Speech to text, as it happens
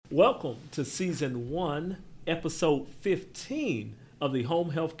Welcome to Season 1, Episode 15 of the Home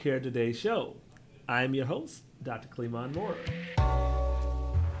Healthcare Today show. I am your host, Dr. Claiborue.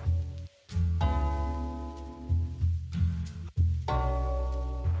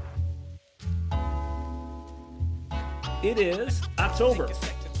 It is October,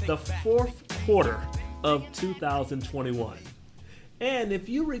 the fourth quarter of 2021. And if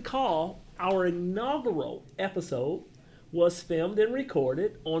you recall, our inaugural episode was filmed and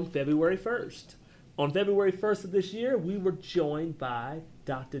recorded on February 1st. On February 1st of this year, we were joined by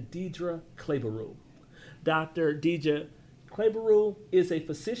Dr. Deirdre Claiborue. Dr. Deirdre Claiborue is a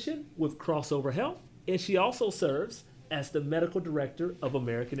physician with Crossover Health, and she also serves as the medical director of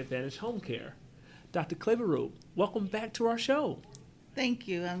American Advantage Home Care. Dr. Claiborue, welcome back to our show. Thank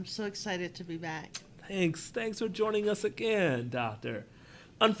you. I'm so excited to be back. Thanks for joining us again, Doctor.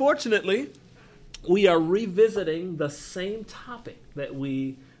 Unfortunately, we are revisiting the same topic that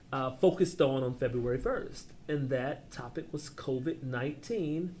we focused on February 1st, and that topic was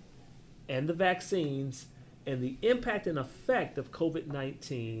COVID-19 and the vaccines and the impact and effect of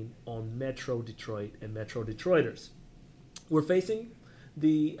COVID-19 on Metro Detroit and Metro Detroiters. We're facing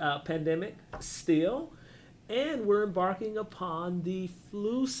the pandemic still, and we're embarking upon the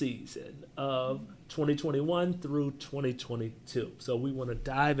flu season of 2021 through 2022. So we want to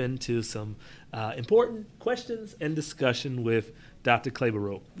dive into some important questions and discussion with Dr.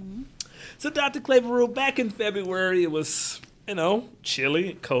 Claiborue. Mm-hmm. So Dr. Claiborue, back in February, it was,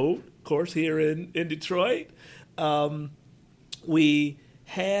 chilly and cold, of course, here in Detroit. We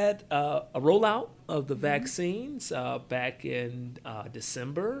had a rollout of the vaccines back in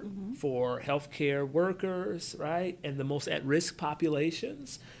December for healthcare workers, right, and the most at-risk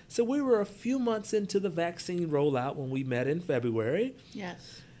populations. So we were a few months into the vaccine rollout when we met in February.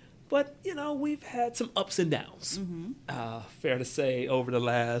 Yes. But, we've had some ups and downs, fair to say, over the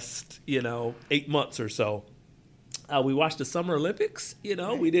last, 8 months or so. We watched the Summer Olympics,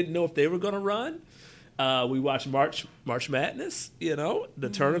 right. We didn't know if they were going to run. We watched March Madness, the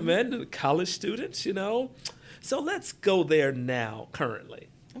tournament, the college students, So let's go there now, currently.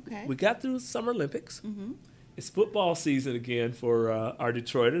 Okay. We got through Summer Olympics. It's football season again for our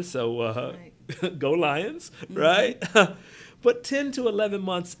Detroiters, so right. Go Lions, right? But 10 to 11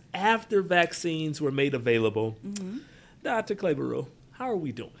 months after vaccines were made available, Dr. Claiborue, how are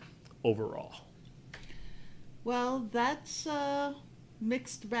we doing overall? Well, that's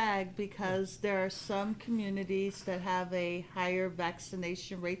mixed bag because there are some communities that have a higher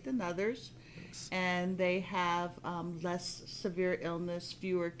vaccination rate than others, yes. And they have less severe illness,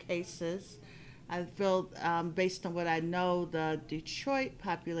 fewer cases. I feel, based on what I know, the Detroit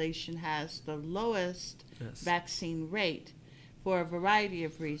population has the lowest vaccine rate for a variety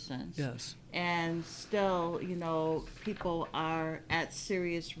of reasons. Yes. And still, people are at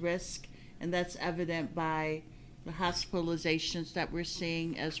serious risk, and that's evident by the hospitalizations that we're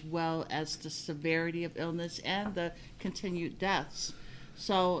seeing, as well as the severity of illness and the continued deaths.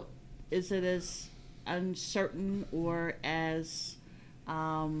 So is it as uncertain or as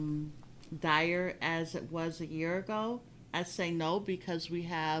dire as it was a year ago? I say no, because we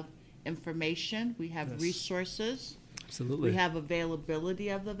have information, we have resources, absolutely, we have availability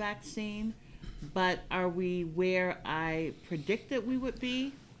of the vaccine, but are we where I predicted we would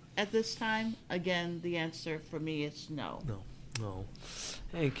be at this time? Again, the answer for me is no. No.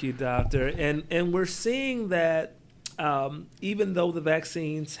 Thank you, Doctor. And we're seeing that even though the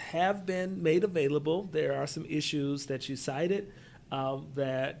vaccines have been made available, there are some issues that you cited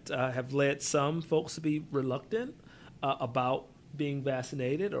that have led some folks to be reluctant about being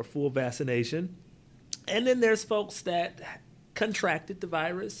vaccinated or full vaccination. And then there's folks that contracted the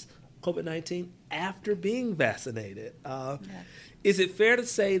virus, COVID-19, after being vaccinated. Is it fair to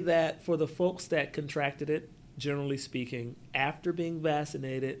say that for the folks that contracted it, generally speaking, after being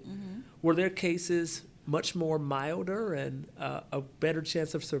vaccinated, were their cases much more milder and a better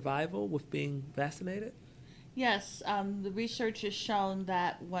chance of survival with being vaccinated? Yes, the research has shown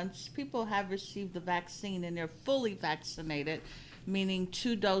that once people have received the vaccine and they're fully vaccinated, meaning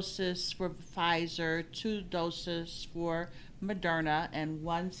 2 doses for Pfizer, 2 doses for Moderna, and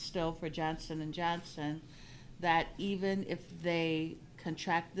 1 still for Johnson & Johnson, that even if they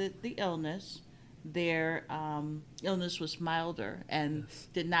contracted the illness, their illness was milder and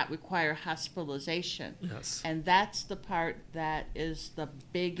did not require hospitalization. Yes. And that's the part that is the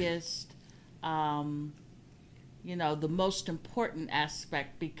biggest, the most important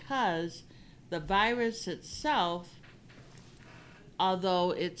aspect, because the virus itself,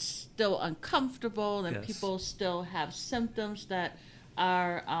 although it's still uncomfortable and people still have symptoms that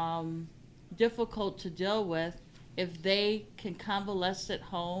are difficult to deal with, if they can convalesce at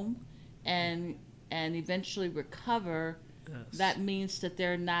home and eventually recover, Yes. that means that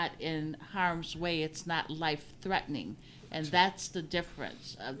they're not in harm's way. It's not life-threatening. And that's the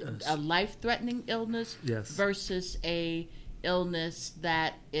difference. Yes. A life-threatening illness Yes. versus a illness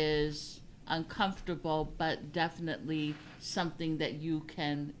that is uncomfortable, but definitely something that you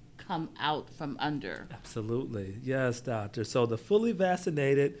can come out from under. Absolutely. Yes, doctor. So the fully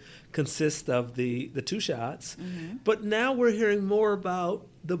vaccinated consists of the 2 shots, but now we're hearing more about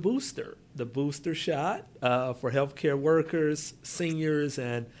the booster shot for healthcare workers, seniors,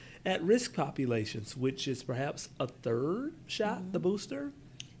 and at-risk populations, which is perhaps a 3rd shot, the booster?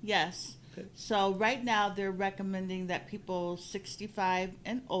 Yes. Okay. So right now they're recommending that people 65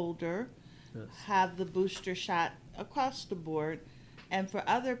 and older Yes. have the booster shot across the board. And for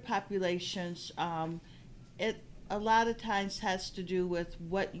other populations, it a lot of times has to do with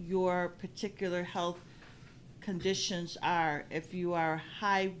what your particular health conditions are, if you are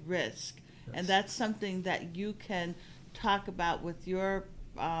high risk. Yes. And that's something that you can talk about with your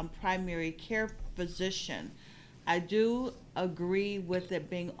primary care physician. I do agree with it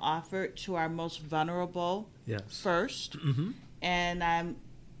being offered to our most vulnerable Yes. first, and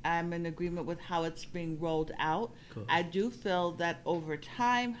I'm in agreement with how it's being rolled out. Cool. I do feel that over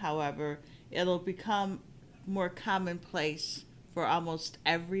time, however, it'll become more commonplace for almost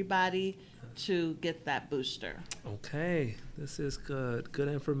everybody to get that booster. Okay, this is good. Good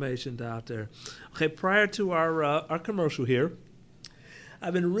information, doctor. Okay, prior to our commercial here,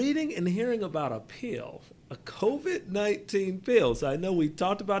 I've been reading and hearing about a pill, a COVID-19 pill. So I know we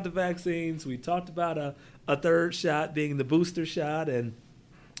talked about the vaccines, we talked about a 3rd shot being the booster shot, and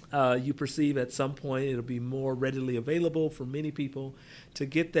you perceive at some point it'll be more readily available for many people to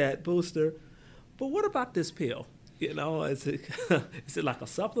get that booster. But what about this pill? You know, is it like a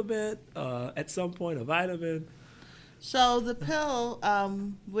supplement at some point, a vitamin? So the pill,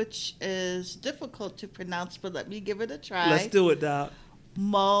 which is difficult to pronounce, but let me give it a try. Let's do it, Doc.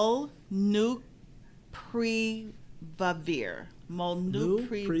 Molnupiravir.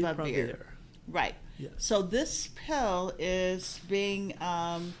 Right. Yes. So this pill is being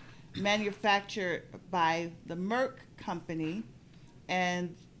manufactured by the Merck company,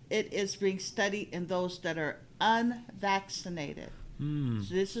 and it is being studied in those that are unvaccinated.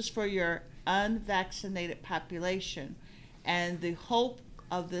 So this is for your unvaccinated population. And the hope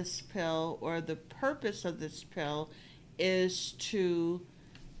of this pill, or the purpose of this pill, is to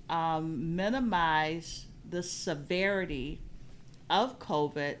minimize the severity of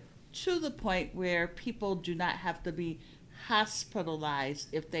COVID to the point where people do not have to be hospitalized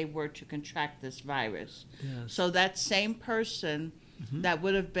if they were to contract this virus. Yes. So that same person that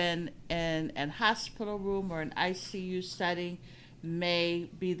would have been in a hospital room or an ICU setting may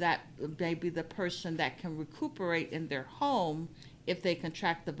be the person that can recuperate in their home if they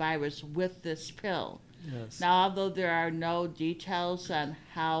contract the virus with this pill. Yes. Now, although there are no details on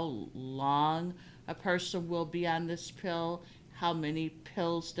how long a person will be on this pill, how many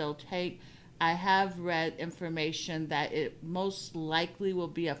pills they'll take, I have read information that it most likely will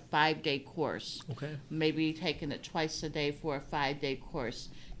be a 5-day course. Okay. Maybe taking it twice a day for a 5-day course.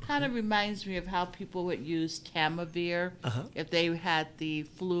 Kind of reminds me of how people would use Tamiflu if they had the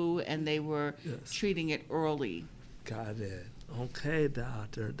flu and they were treating it early. Got it. Okay,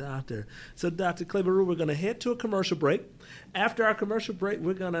 doctor. So, Dr. Claiborue, we're going to head to a commercial break. After our commercial break,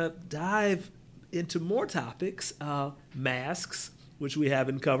 we're going to dive into more topics, masks, which we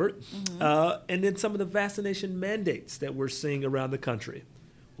haven't covered, and then some of the vaccination mandates that we're seeing around the country.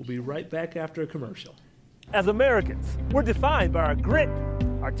 We'll be right back after a commercial. As Americans, we're defined by our grit,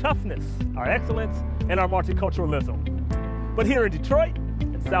 our toughness, our excellence, and our multiculturalism. But here in Detroit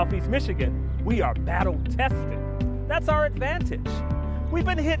and Southeast Michigan, we are battle-tested. That's our advantage. We've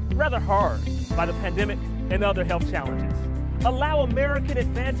been hit rather hard by the pandemic and other health challenges. Allow American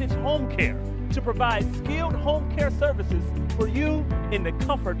Advantage Home Care to provide skilled home care services for you in the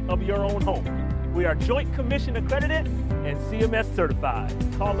comfort of your own home. We are Joint Commission accredited and CMS certified.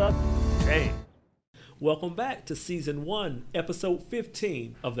 Call us today. Welcome back to Season 1, Episode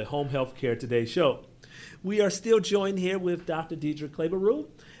 15 of the Home Health Care Today show. We are still joined here with Dr. Deirdre Claiborue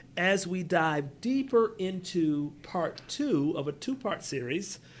as we dive deeper into Part 2 of a 2-part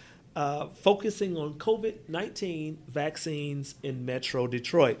series focusing on COVID-19 vaccines in Metro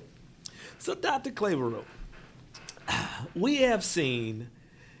Detroit. So, Dr. Claiborue, we have seen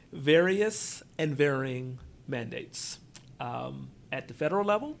various and varying mandates at the federal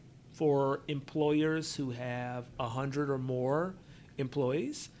level for employers who have 100 or more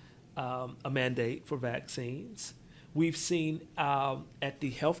employees, a mandate for vaccines. We've seen at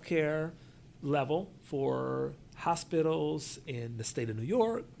the healthcare level for hospitals in the state of New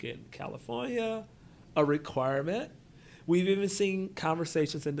York and California a requirement. We've even seen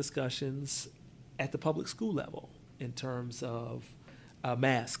conversations and discussions at the public school level in terms of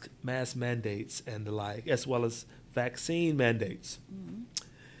mask mandates and the like, as well as vaccine mandates. Mm-hmm.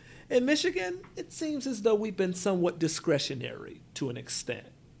 In Michigan, it seems as though we've been somewhat discretionary to an extent.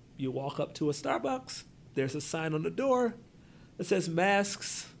 You walk up to a Starbucks, there's a sign on the door that says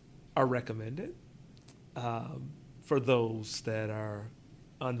masks are recommended for those that are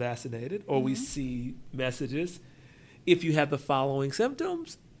unvaccinated, or we see messages, if you have the following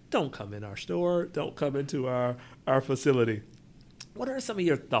symptoms, don't come in our store, don't come into our facility. What are some of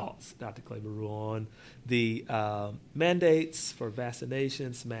your thoughts, Dr. Claiborue, on the mandates for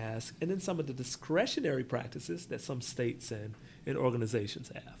vaccinations, masks, and then some of the discretionary practices that some states and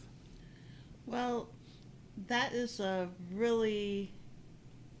organizations have? Well, that is a really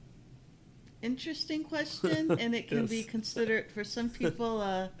interesting question, and it can be considered for some people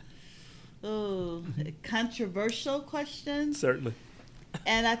a controversial question. Certainly.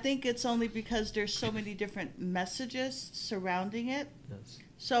 And I think it's only because there's so many different messages surrounding it. Yes.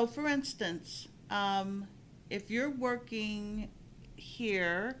 So, for instance, if you're working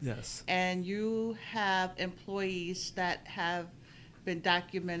here yes. and you have employees that have been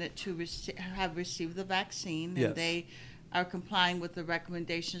documented to have received the vaccine, yes. and they are complying with the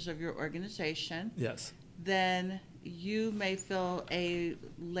recommendations of your organization, yes. then you may feel a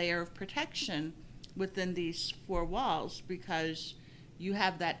layer of protection within these four walls because you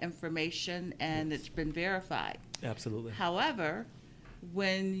have that information and it's been verified. Absolutely. However,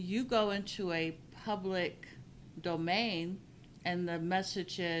 when you go into a public domain and the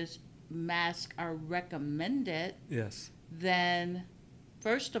message is masks are recommended, yes. then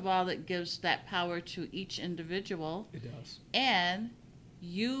first of all, it gives that power to each individual. It does. And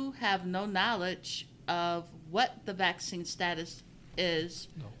you have no knowledge of what the vaccine status is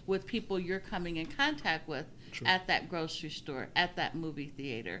with people you're coming in contact with. True. At that grocery store, at that movie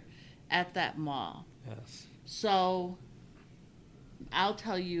theater, at that mall. Yes. So I'll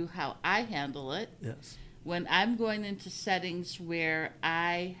tell you how I handle it. Yes. When I'm going into settings where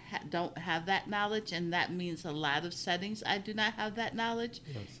I don't have that knowledge, and that means a lot of settings I do not have that knowledge,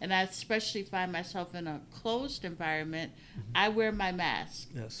 yes. and I especially find myself in a closed environment, I wear my mask.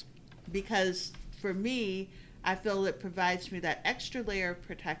 Yes. Because for me, I feel it provides me that extra layer of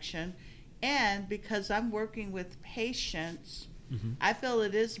protection. And because I'm working with patients, I feel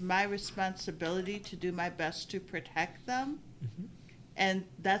it is my responsibility to do my best to protect them. And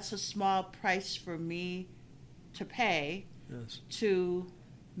that's a small price for me to pay yes. to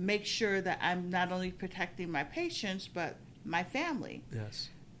make sure that I'm not only protecting my patients, but my family. Yes.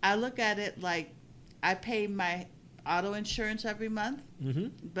 I look at it like I pay my auto insurance every month,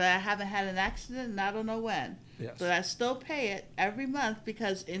 but I haven't had an accident and I don't know when. Yes. But I still pay it every month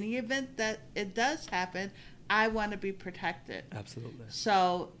because in the event that it does happen, I want to be protected. Absolutely.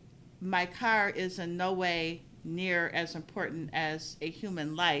 So my car is in no way near as important as a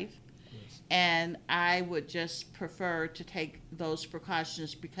human life. Yes. And I would just prefer to take those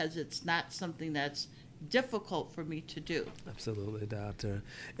precautions because it's not something that's difficult for me to do. Absolutely, Doctor.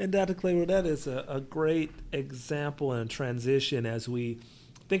 And Dr. Claiborue, that is a great example and transition as we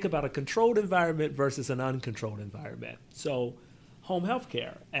think about a controlled environment versus an uncontrolled environment. So home health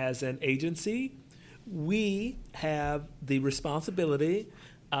care, as an agency, we have the responsibility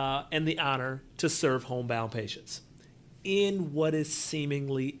and the honor to serve homebound patients in what is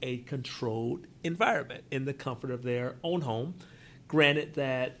seemingly a controlled environment in the comfort of their own home. Granted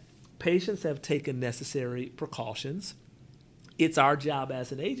that patients have taken necessary precautions, it's our job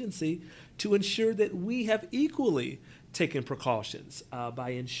as an agency to ensure that we have equally taken precautions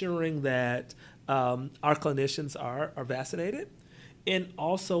by ensuring that our clinicians are vaccinated and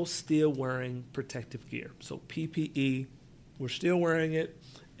also still wearing protective gear. So PPE, we're still wearing it,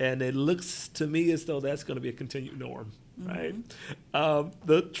 and it looks to me as though that's going to be a continued norm, right?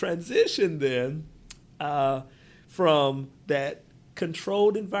 The transition then from that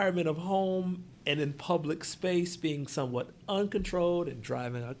controlled environment of home and in public space being somewhat uncontrolled and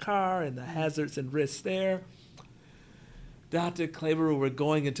driving a car and the hazards and risks there. Dr. Claiborue, we're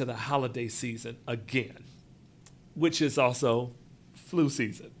going into the holiday season again, which is also flu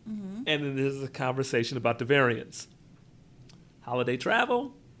season. And then there's a conversation about the variants. Holiday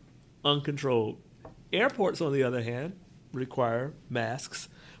travel, uncontrolled. Airports, on the other hand, require masks.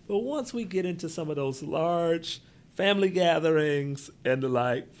 But once we get into some of those large family gatherings and the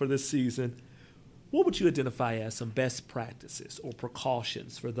like for this season, what would you identify as some best practices or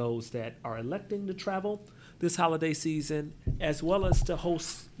precautions for those that are electing to travel this holiday season, as well as to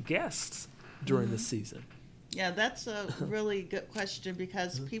host guests during the season? Yeah, that's a really good question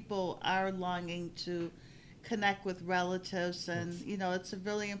because people are longing to connect with relatives, and Yes. it's a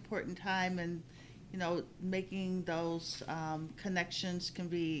really important time, and making those connections can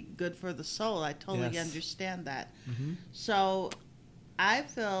be good for the soul. I totally Yes. understand that. Mm-hmm. So I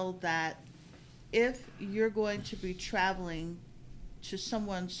feel that if you're going to be traveling to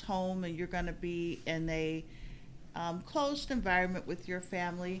someone's home and you're going to be in a closed environment with your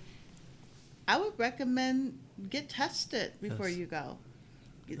family, I would recommend get tested before Yes. you go.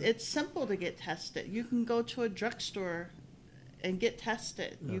 It's simple to get tested. You can go to a drugstore and get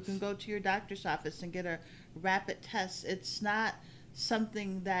tested. You Yes. can go to your doctor's office and get a rapid test. It's not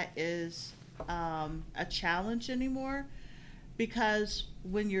something that is a challenge anymore, because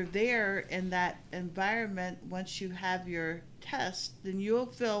when you're there in that environment, once you have your test, then you'll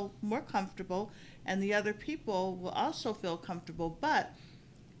feel more comfortable, and the other people will also feel comfortable. But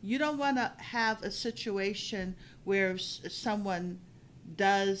you don't want to have a situation where someone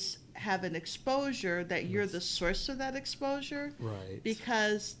does have an exposure that you're Yes. the source of that exposure, Right.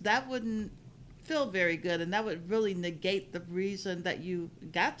 because that wouldn't feel very good, and that would really negate the reason that you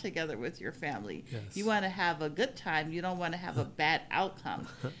got together with your family. Yes. You want to have a good time, you don't want to have a bad outcome.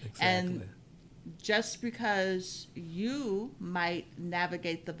 Exactly. And just because you might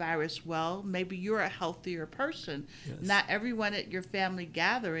navigate the virus well, maybe you're a healthier person. Yes. Not everyone at your family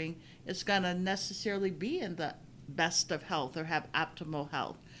gathering is going to necessarily be in the best of health or have optimal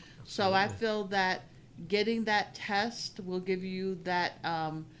health. So I feel that getting that test will give you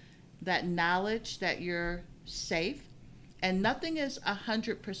that knowledge that you're safe. And nothing is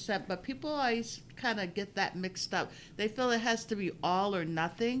 100%, but people always kind of get that mixed up. They feel it has to be all or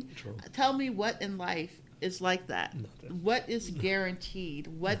nothing. True. Tell me what in life is like that. Nothing. What is guaranteed?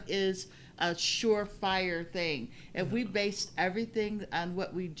 What is a surefire thing? If we based everything on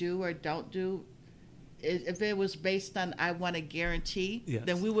what we do or don't do, if it was based on I want a guarantee, Yes.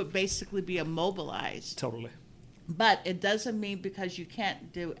 then we would basically be immobilized. Totally. But it doesn't mean because you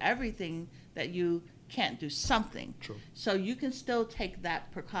can't do everything that you can't do something. True. So you can still take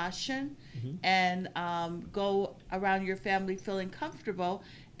that precaution Mm-hmm. and go around your family feeling comfortable.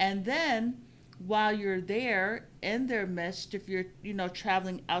 And then while you're there in their midst, if you're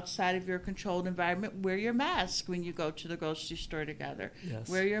traveling outside of your controlled environment, wear your mask when you go to the grocery store together. Yes.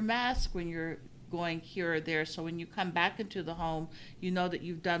 Wear your mask when you're going here or there, so when you come back into the home, you know that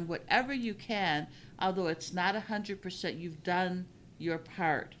you've done whatever you can. Although it's not 100%, you've done your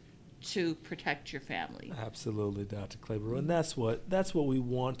part to protect your family. Absolutely, Dr. Claiborue. And that's what we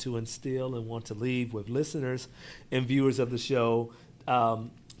want to instill and want to leave with listeners and viewers of the show,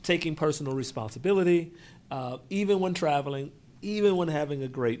 taking personal responsibility, even when traveling, even when having a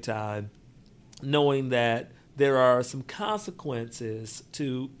great time, knowing that there are some consequences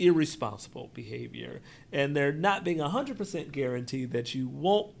to irresponsible behavior, and they're not being 100% guaranteed that you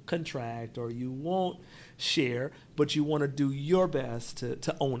won't contract or you won't share, but you want to do your best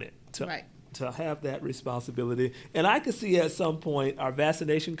to own it, Right. to have that responsibility. And I could see at some point our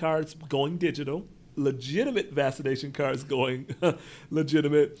vaccination cards going digital, legitimate vaccination cards going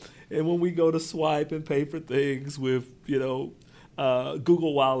legitimate, and when we go to swipe and pay for things with,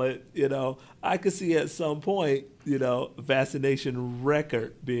 Google Wallet, I could see at some point, vaccination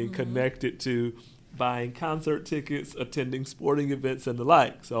record being Mm-hmm. connected to buying concert tickets, attending sporting events, and the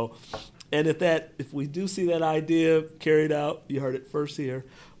like. So, and if we do see that idea carried out, you heard it first here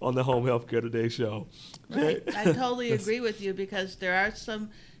on the Home Healthcare Today show. Right. Okay? I totally agree with you, because there are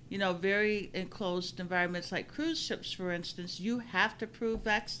some, very enclosed environments like cruise ships, for instance. You have to prove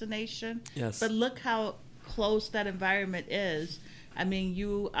vaccination. Yes. But look how closed that environment is. I mean,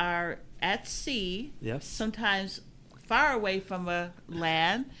 you are at sea, Yes. sometimes far away from a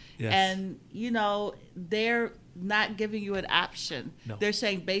land, Yes. and, they're not giving you an option. No. They're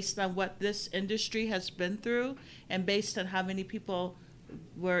saying based on what this industry has been through and based on how many people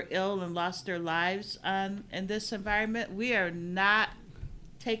were ill and lost their lives in this environment, we are not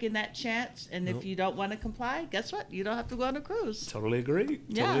taking that chance. And Nope. if you don't want to comply, guess what? You don't have to go on a cruise. Totally agree.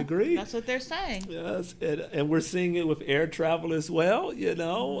 Yeah, Totally agree. that's what they're saying. Yes, and we're seeing it with air travel as well,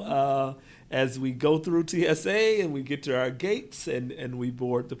 as we go through TSA and we get to our gates and we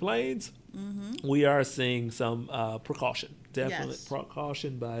board the planes, we are seeing some precaution, definite Yes.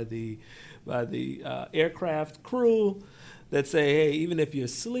 precaution by the aircraft crew that say, hey, even if you're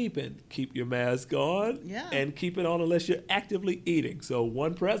sleeping, keep your mask on, Yeah. and keep it on unless you're actively eating. So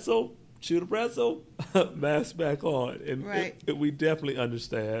one pretzel, shoot a pretzel, mask back on. And Right. we definitely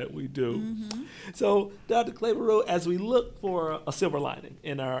understand. We do. So, Dr. Claiborue, as we look for a silver lining,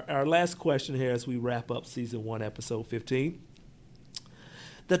 and our last question here as we wrap up Season 1, Episode 15,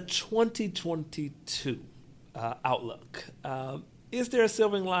 the 2022 outlook. Is there a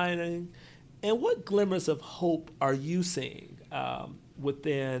silver lining? And what glimmers of hope are you seeing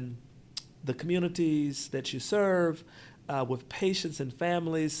within the communities that you serve, with patients and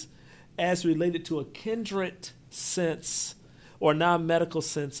families, as related to a kindred sense or non-medical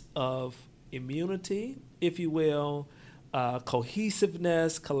sense of immunity, if you will,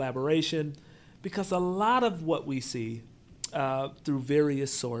 cohesiveness, collaboration? Because a lot of what we see through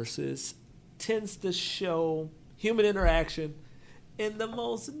various sources tends to show human interaction in the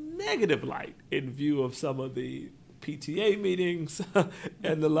most negative light in view of some of the PTA meetings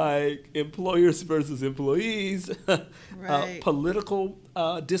and the like, employers versus employees, Right. political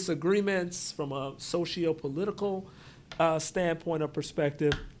disagreements from a socio-political standpoint or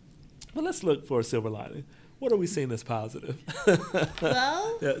perspective. But let's look for a silver lining. What are we seeing as positive?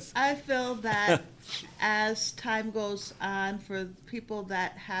 Well, Yes. I feel that as time goes on, for people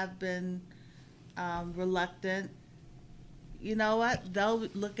that have been reluctant, you know what? They'll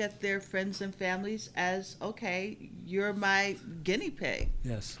look at their friends and families as, okay, you're my guinea pig.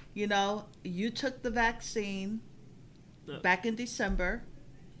 Yes. You know, you took the vaccine back in December.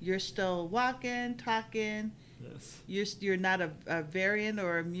 You're still walking, talking. Yes. You're not a variant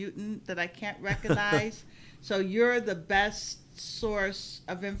or a mutant that I can't recognize. So you're the best source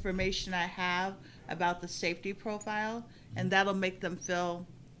of information I have about the safety profile, and that'll make them feel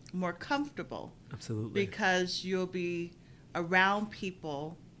more comfortable. Absolutely. Because you'll be around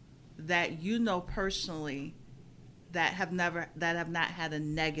people that you know personally that have not had a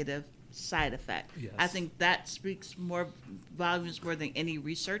negative side effect. Yes. I think that speaks more volumes more than any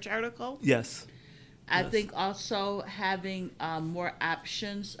research article. Yes. I Yes. think also having more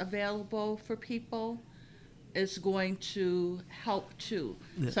options available for people is going to help too.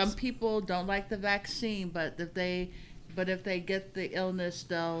 Yes. Some people don't like the vaccine, but if they get the illness,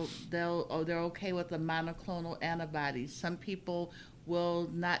 they're okay with the monoclonal antibodies. Some people will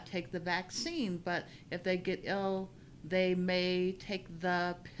not take the vaccine, but if they get ill, they may take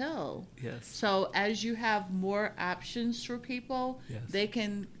the pill. Yes. So as you have more options for people, Yes.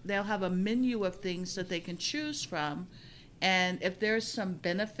 they'll have a menu of things that they can choose from, and if there's some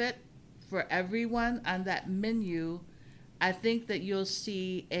benefit for everyone on that menu, I think that you'll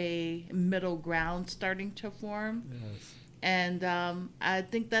see a middle ground starting to form. Yes. And I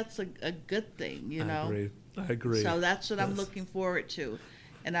think that's a good thing, you know. I agree. So that's what I'm Yes. looking forward to.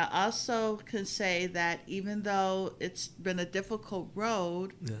 And I also can say that even though it's been a difficult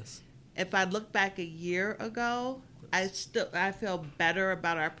road, Yes. if I look back a year ago, I feel better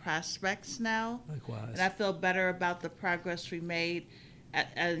about our prospects now. Likewise. And I feel better about the progress we made.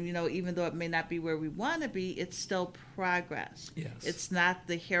 And you know, even though it may not be where we want to be, it's still progress. Yes. It's not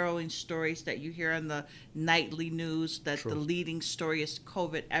the harrowing stories that you hear on the nightly news that True. the leading story is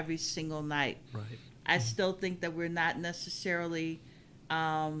COVID every single night. Right. I still think that we're not necessarily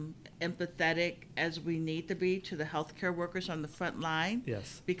empathetic as we need to be to the healthcare workers on the front line.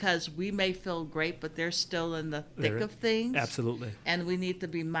 Yes. Because we may feel great, but they're still in the thick They're- of things. Absolutely. And we need to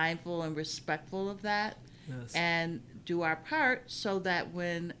be mindful and respectful of that. Yes. And do our part so that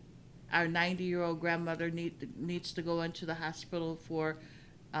when our 90-year-old grandmother needs to go into the hospital for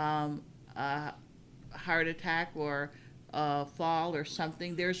a heart attack or a fall or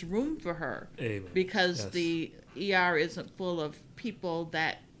something, there's room for her. Amen. Because Yes. the ER isn't full of people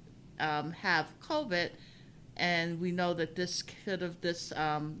that have COVID, and we know that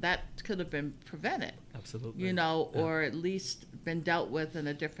that could have been prevented. Absolutely. You know, Yeah. or at least been dealt with in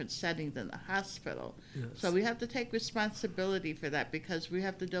a different setting than the hospital. Yes. So we have to take responsibility for that because we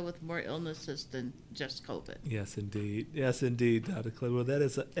have to deal with more illnesses than just COVID. Yes, indeed. Yes, indeed, Dr. Claiborue. That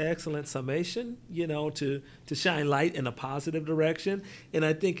is an excellent summation, you know, to shine light in a positive direction. And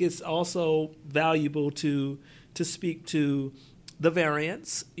I think it's also valuable to speak to the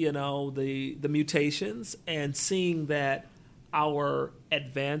variants, you know, the mutations, and seeing that our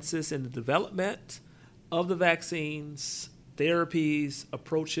advances in the development of the vaccines, therapies,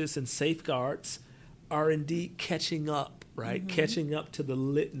 approaches, and safeguards are indeed catching up, right? Mm-hmm. Catching up to the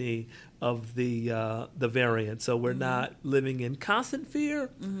litany of the variant. So we're not living in constant fear,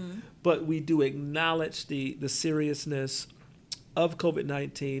 but we do acknowledge the seriousness of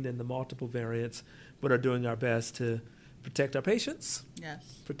COVID-19 and the multiple variants, but are doing our best to protect our patients, Yes.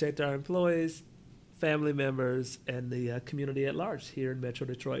 protect our employees, family members, and the community at large here in Metro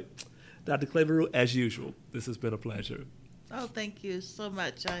Detroit. Dr. Claiborue, as usual, this has been a pleasure. Oh, thank you so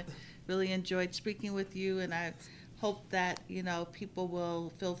much. I really enjoyed speaking with you, and I hope that, you know, people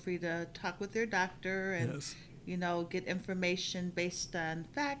will feel free to talk with their doctor and, Yes. you know, get information based on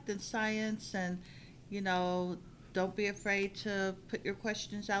fact and science, and, you know, don't be afraid to put your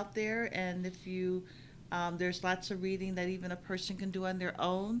questions out there. And if you There's lots of reading that even a person can do on their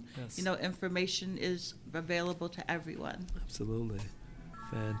own. Yes. You know, information is available to everyone. Absolutely.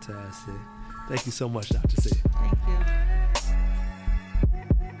 Fantastic. Thank you so much, Dr. C. Thank you.